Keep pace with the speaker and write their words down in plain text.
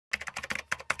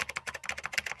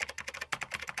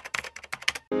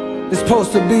It's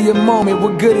supposed to be a moment.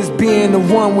 What good is being the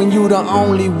one when you the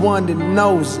only one that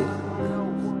knows it?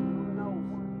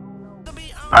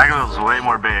 Igo's way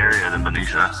more Bay Area than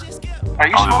Benicia. Are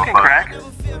you smoking crack?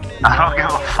 I don't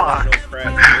give a fuck.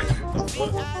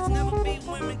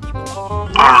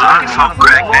 I smoke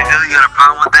crack, nigga. You got a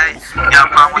problem with that? You got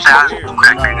a problem with that? I smoke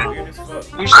crack, nigga.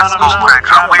 I smoke crack.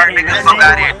 I'm weird, niggas. Fuck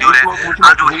out here and do that.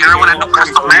 I do heroin and do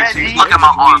crystal meth. Look at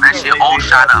my arm. That shit all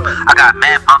shot up. I got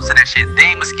mad bumps in that shit.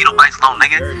 They ain't mosquito bites though,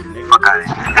 nigga. Fuck out of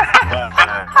here.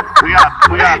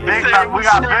 We got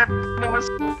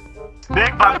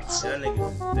big bumps.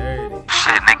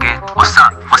 Shit, nigga. What's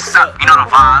up? What's up? You know the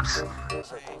vibes.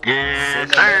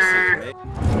 Yes, sir.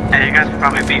 Hey, you guys can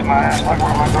probably beat my ass like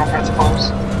one of my girlfriend's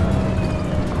clothes.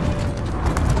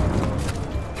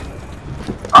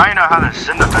 I don't know how to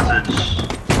send a message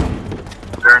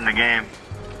during the game.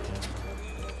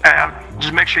 Hey,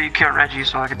 just make sure you kill Reggie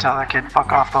so I can tell that kid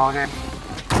fuck off the whole game.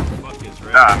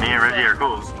 Nah, me and Reggie are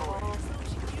cool.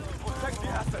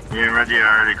 Me and Reggie are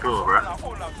already cool, bro.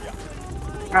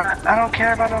 I don't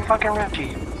care about no fucking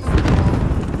Reggie.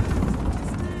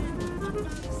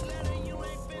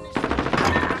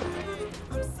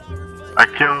 I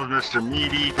killed Mr.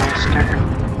 Meaty.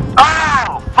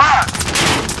 Oh, fuck!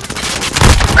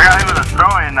 I got him with a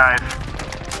throwing knife.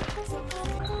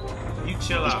 You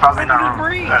chill out. He's probably not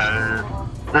wrong.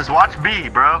 Just watch B,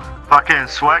 bro. Fucking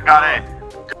Sweat got A.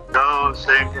 Go,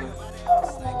 same. I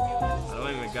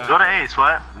don't even got Go to A,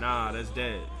 Sweat. Nah, that's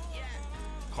dead.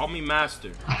 Call me master.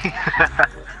 Look.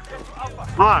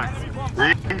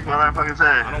 See? What I fucking say?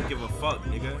 I don't give a fuck,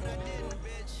 nigga.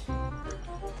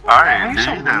 Alright, You're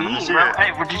so dude, then let me mean, see bro. it.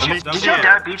 Hey, did see your it.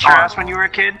 dad beat your ass when you were a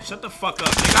kid? Shut the fuck up,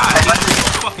 nigga. I hate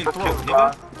your fucking throat,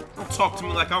 nigga. Don't talk to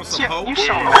me like I'm some hoe. You so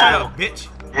Shut mad. up, bitch.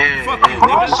 Yeah. Fuck you,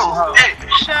 nigga. Hey,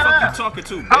 Shut Fuck you up. talking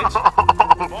to, bitch.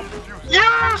 You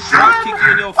I'll son! kick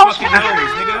you in your fucking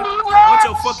nose, nigga. Watch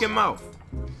your fucking mouth.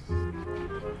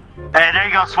 Hey, there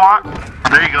you go, Swant.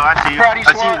 There you go, I see you.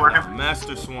 I see you working.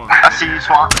 Master Swan. I see you,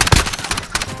 Swant.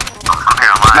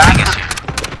 here, a lot of niggas here.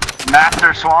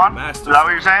 Master Swan? Master Is that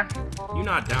what you're saying? You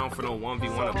not down for no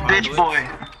 1v1 apocalypse? Bitch boy.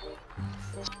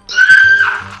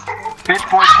 Bitch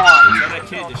boy Swan. Tell that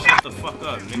kid to shut the fuck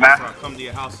up, nigga, before I come to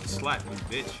your house and slap you,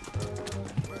 bitch.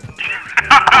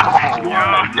 Oh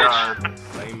my god.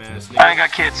 Lame ass nigga. I ain't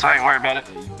got kids, so I ain't worried about it.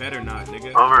 Yeah, you better not,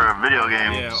 nigga. Over a video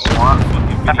game. Yeah, Swant.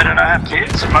 fucking video. I better not have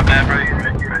kids. My bad, bro.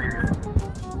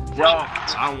 Yo,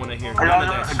 I don't want to hear none of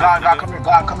that shit, God, nigga. come here,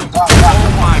 God. Oh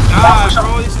my god,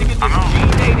 bro, this nigga just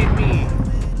G-dated me.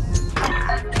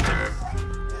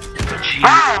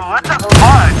 Oh, what the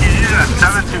fuck? He's using a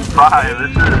 725.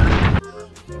 This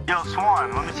is... Yo,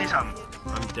 Swan, let me see something.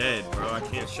 I'm dead, bro. I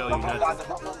can't show you nothing.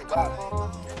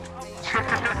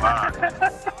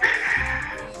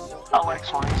 I like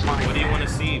Swan. What do you want to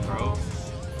see, bro?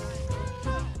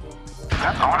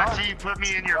 I want to see you put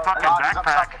me in your fucking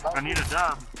backpack. I need a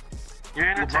dub. You're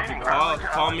entertaining, bro.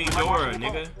 Call me Dora,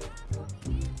 nigga.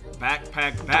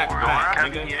 Backpack,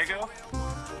 nigga. Diego?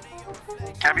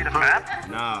 Can I be the map?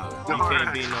 Nah, you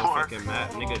can't be no fucking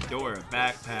map, nigga. Dora,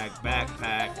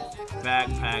 backpack.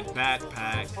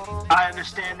 I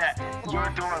understand that. Your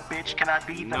door, bitch, cannot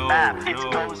be the map. It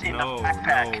goes in the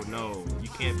backpack. No. You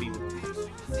can't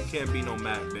be no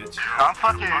map, bitch. I'm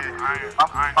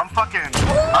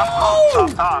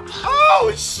tops.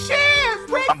 Oh shit,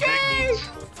 Ricky! I'm big meats.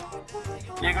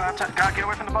 You gotta get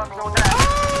away from the bottom and go with that.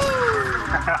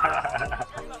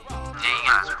 Yeah, you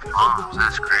guys are bombs.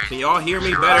 That's crazy. Can y'all hear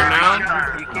me better now?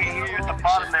 You can't hear you at the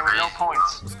bottom there with no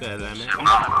points. What's good, man? You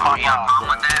got a problem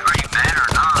with that? Are you mad or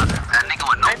not? That nigga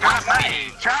with no points.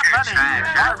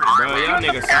 Bro, y'all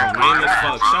niggas sound lame as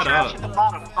fuck. Shut up. At the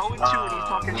bottom, 0 and 2 and you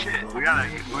talking shit. We gotta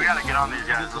get on these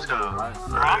guys. Let's go.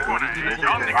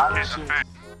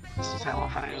 This is hella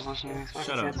funny just listening to these fucking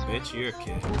Shut up, kids. bitch. You're a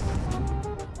kid.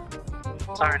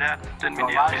 Sorry, Dad. Didn't mean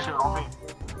to yell at you.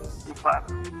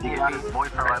 He got his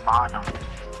boyfriend right behind him.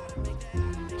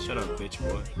 Shut up, bitch,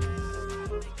 boy.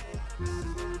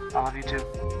 I love you too. No.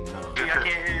 I can't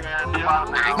hear you, man. At the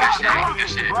bottom, man. Good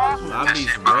shit.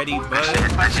 Lobby's ready, bud.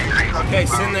 Okay,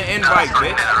 send the invite,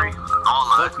 bitch.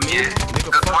 Fuck me,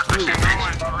 nigga, fuck you.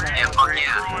 Yeah, fuck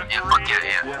yeah. Yeah, fuck yeah.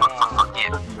 Yeah, fuck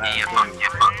yeah.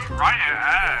 Yeah, fuck. Right your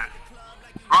ass.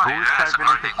 Right, that's my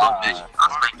nigga, bitch.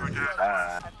 I'll spank you.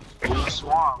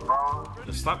 Swan, bro.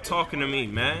 Stop talking to me,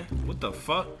 man. What the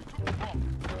fuck?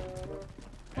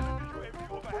 I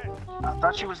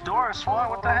thought you was Dora, Swan.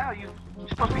 What the hell? You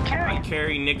supposed to be I carrying.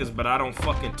 carry niggas, but I don't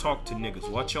fucking talk to niggas.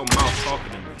 Watch your mouth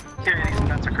talking to me. Carry these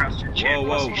nuts across your chin.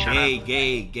 Whoa, pussy, shut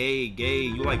gay.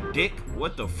 You like dick?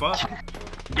 What the fuck? up.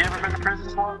 You ever been to prison,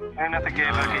 Swan? Ain't nothing gay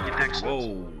about getting your dick sucked.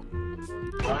 Whoa.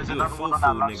 There's You a another one foo-foo on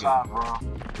that left nigga. side,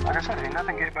 bro. Like I said, ain't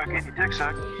nothing gay about getting your dick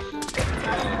sucked.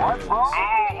 What, bro?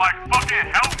 Oh, like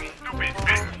fucking help me, stupid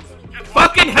bitch. Just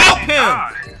Fucking help him,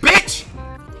 God. bitch!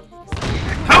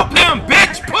 Help him,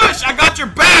 bitch! Push! I got your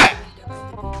back!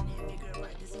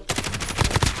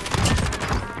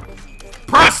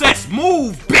 Process,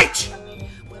 move, bitch!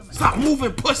 Stop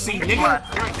moving, pussy, nigga!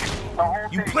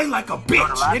 You play like a bitch,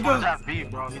 He's nigga! at B,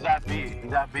 bro. He's at B.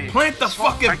 He's at B. Plant the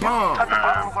fucking bomb!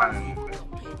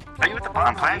 Are you at the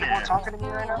bottom? I'm planting Are you it. talking to me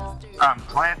right now? I'm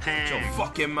planting. Your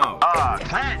fucking mouth.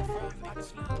 Plant.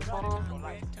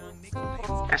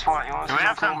 Guess what? You want Do to we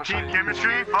have some team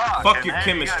chemistry? Fuck. Fuck And your hey,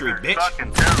 chemistry, you guys are bitch.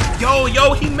 fucking terrible.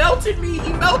 Yo, he melted me!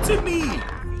 He melted me!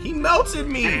 He melted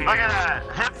me! Look at that.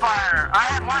 Hip fire. I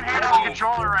had one hand on the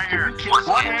controller right here.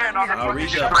 One hand on the I'll read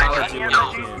the controller. apology when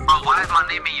I can. Bro, why is my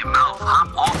name in your mouth?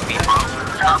 I'm off me, bro.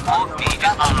 I'm off me. You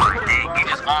just on my dick. You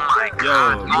just on my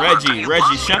Yo,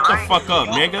 Reggie, shut the fuck up,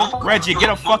 nigga. Reggie, get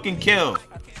a fucking kill.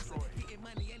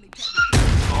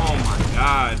 Oh my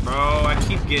god, bro. I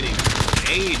keep getting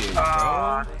grenaded,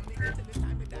 bro.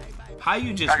 How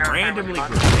you just randomly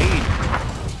grenade?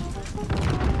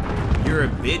 You're a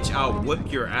bitch, I'll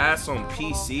whip your ass on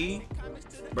PC?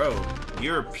 Bro,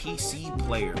 you're a PC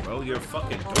player, bro. You're a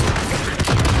fucking dork.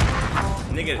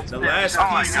 Nigga, the last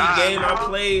PC game I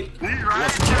played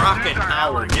was Rocket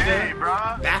Power,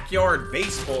 nigga. Backyard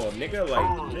baseball, nigga. Like,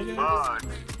 nigga.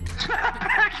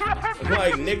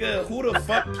 Like, nigga, who the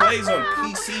fuck plays on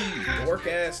PC, dork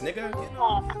ass nigga?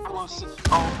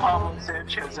 Pablo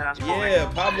Sanchez ass boy.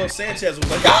 Yeah, Pablo Sanchez was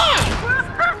like,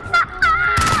 ah!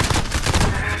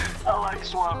 I like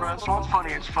Swant, bro. Swant's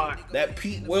funny as fuck. That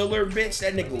Pete Wheeler bitch,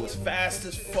 that nigga was fast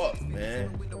as fuck,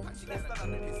 man.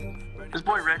 This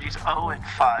boy Reggie's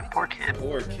 0-5. Poor kid.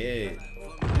 Poor kid.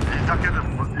 He's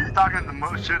talking the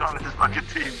most shit on his fucking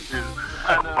team, too.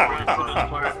 I know, right?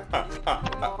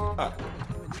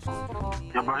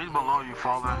 Yeah, bro, he's below you,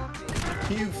 father.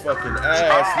 You fucking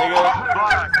ass, nigga.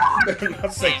 I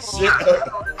say shit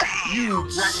up. You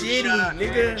shitty,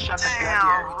 nigga. Damn,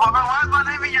 why is my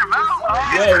name in your mouth?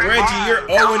 Yo, Reggie, you're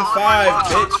 0-5,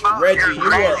 bitch. Reggie, you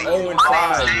are 0-5,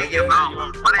 nigga.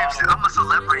 I'm a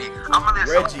celebrity. I'm on this.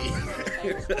 Reggie.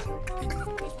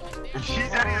 She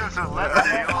said he's a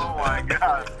celebrity. Oh my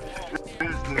god.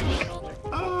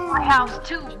 House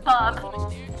too, bub.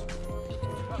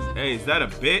 Hey, is that a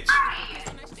bitch?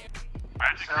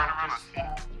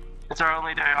 It's our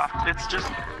only day off. It's just,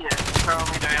 yeah, it's our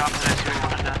only day off today, so we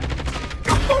wanted to.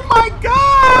 Oh my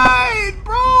god,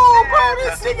 bro,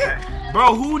 this nigga.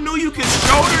 Bro, who knew you could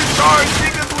shoulder charge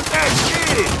niggas with that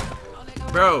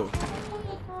shit? Bro.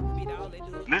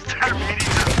 Mr. Meaty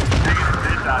just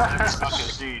did not this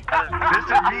fucking seat.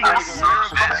 Mr. Meaty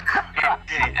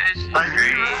like,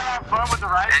 you have fun with the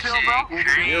riot shield, bro?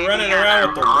 You're running around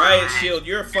with the riot shield.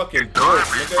 You're a fucking dork,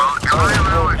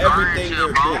 nigga. Everything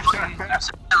you're a bitch.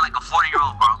 Like a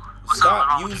 40-year-old, bro.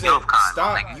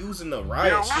 Stop using the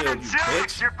riot shield, you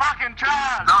bitch. You're fucking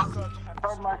trash.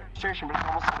 Pardon my frustration, but it's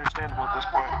almost understandable at this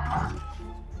point.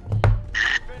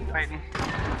 Waiting.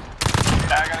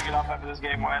 I gotta get off after this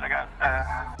game, Wyatt. I got,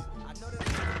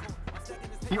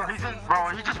 Yo, he's in, bro,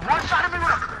 he just one-shotted me with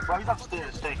him. Bro, he's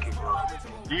upstairs. Thank you, bro.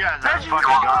 You guys are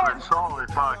fucking garbage. Holy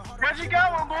fuck. Reggie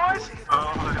got one, boys!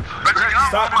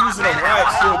 Stop using a riot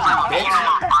shield, you bitch.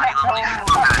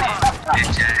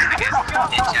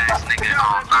 Bitch ass nigga.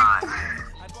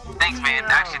 Thanks, man.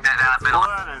 Actually, that I've been on.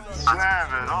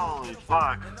 1-7. Holy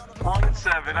fuck.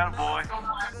 1-7, attaboy.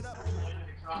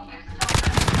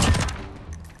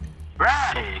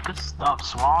 Right. Hey, good stuff,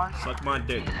 Swan. Suck my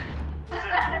dick.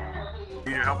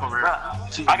 Need your help over here.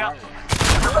 I got.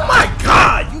 Oh my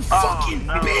god, you fucking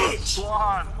bitch!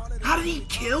 Swan. How did he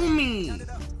kill me?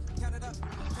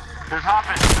 There's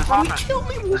hopping. There's Bro, he hopping. killed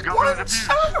me with Let's go for the one defuse.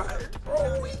 shot!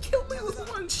 Bro, he killed me with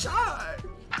one shot!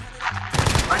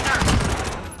 Right there.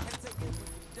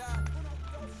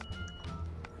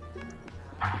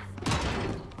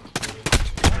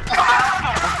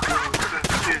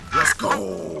 Let's go!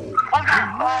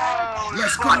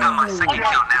 Let's go! I got my second kill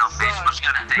now, bitch. What you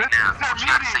gotta say now? What you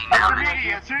gotta say now? Mr. Meaty,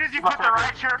 as soon as you put the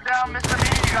right shirt down, Mr.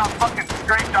 Meaty, you got fucking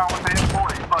scraped on with the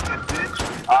M40, fucking bitch.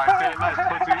 Alright, nice,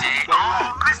 pussy.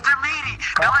 Oh, Mr. Meaty,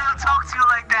 nobody will talk to you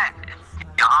like that.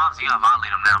 Yo, Hobbs, you gotta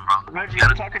violate him now, bro. Reggie,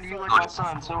 I'm talking to you like my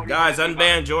son, so. Guys,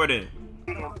 unban Jordan.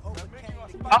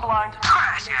 I'm blind.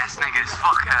 Trash ass niggas,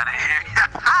 fuck out of here.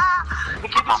 The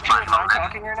kid is 2 and 9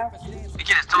 talking right now? The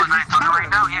kid is 2 and 9 talking right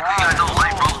now? Yeah, cause you got no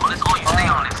life, bro. That's all you stay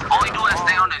on this. All you do is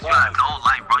stay on this. You got no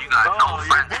life, bro. You got no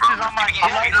friends, bro. You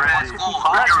get beat up at school.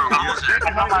 You're a loser.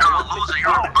 You're a loser.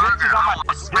 You're a burger.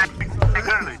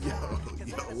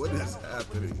 Yo, what is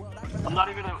happening? I'm not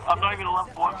even a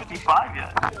level 155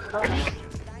 yet.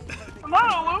 I'm not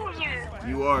a loser.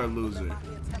 You are a loser.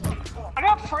 I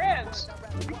got friends.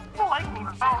 People like me.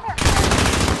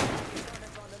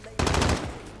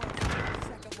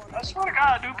 I swear to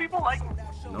God, dude, people like me.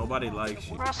 Nobody likes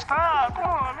you. Bro, stop, come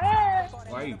on, man.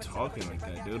 Why are you talking like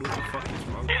that, dude? What the fuck is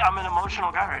wrong? Yeah, I'm an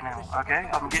emotional guy right now, okay?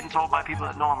 I'm getting told by people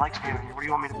that no one likes me anymore. What do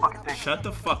you want me to fucking think? Shut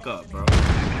the fuck up, bro.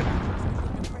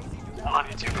 I love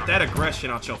you too, bro. Get that aggression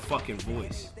out your fucking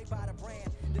voice.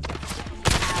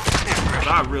 But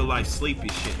I real life sleepy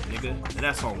shit, nigga. And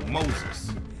that's on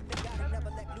Moses.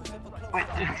 Wait,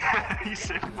 you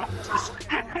said Moses.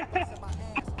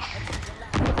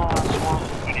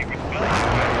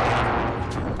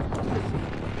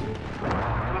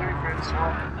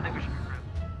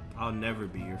 I'll never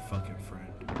be your fucking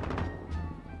friend.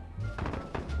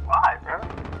 Why, bro?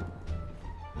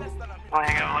 Wanna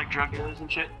hang out with like drug dealers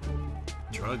and shit?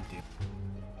 Drug dealer?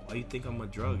 Why you think I'm a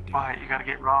drug dealer? Why? You gotta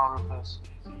get raw with this.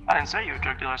 I didn't say you were a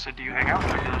drug dealer. I said, do you hang out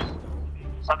with drug dealers?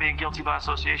 Stop being guilty by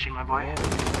association, my boy.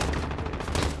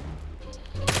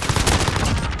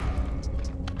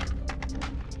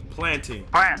 Planting.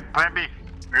 Plan B.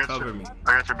 Cover me.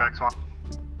 I got your back, Swan.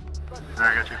 There,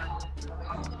 I got you.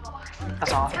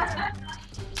 That's all.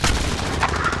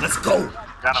 Let's go.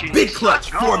 Got him. Big clutch,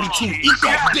 4v2. Eat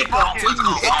that dick up till you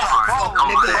hit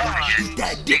nigga. Eat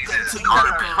that dick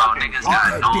up till you hit Eat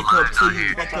that dick up till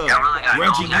you hit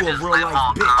Reggie, you a real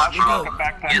life bitch, nigga.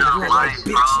 You a real life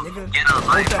bitch, nigga.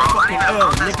 Hold that fucking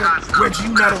L, nigga. Reggie,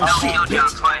 you not on shit,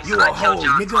 bitch. You a hoe,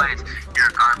 nigga.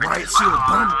 Riot Shield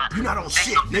bum, you not on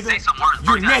shit, nigga.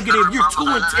 You're negative, you're 2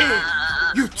 and 10.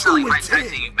 You're 2 and 10.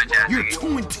 You're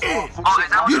 2 and 10.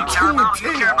 You're 2 and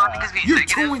 10. You're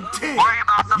 2 and 10.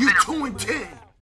 You're 2 and 10.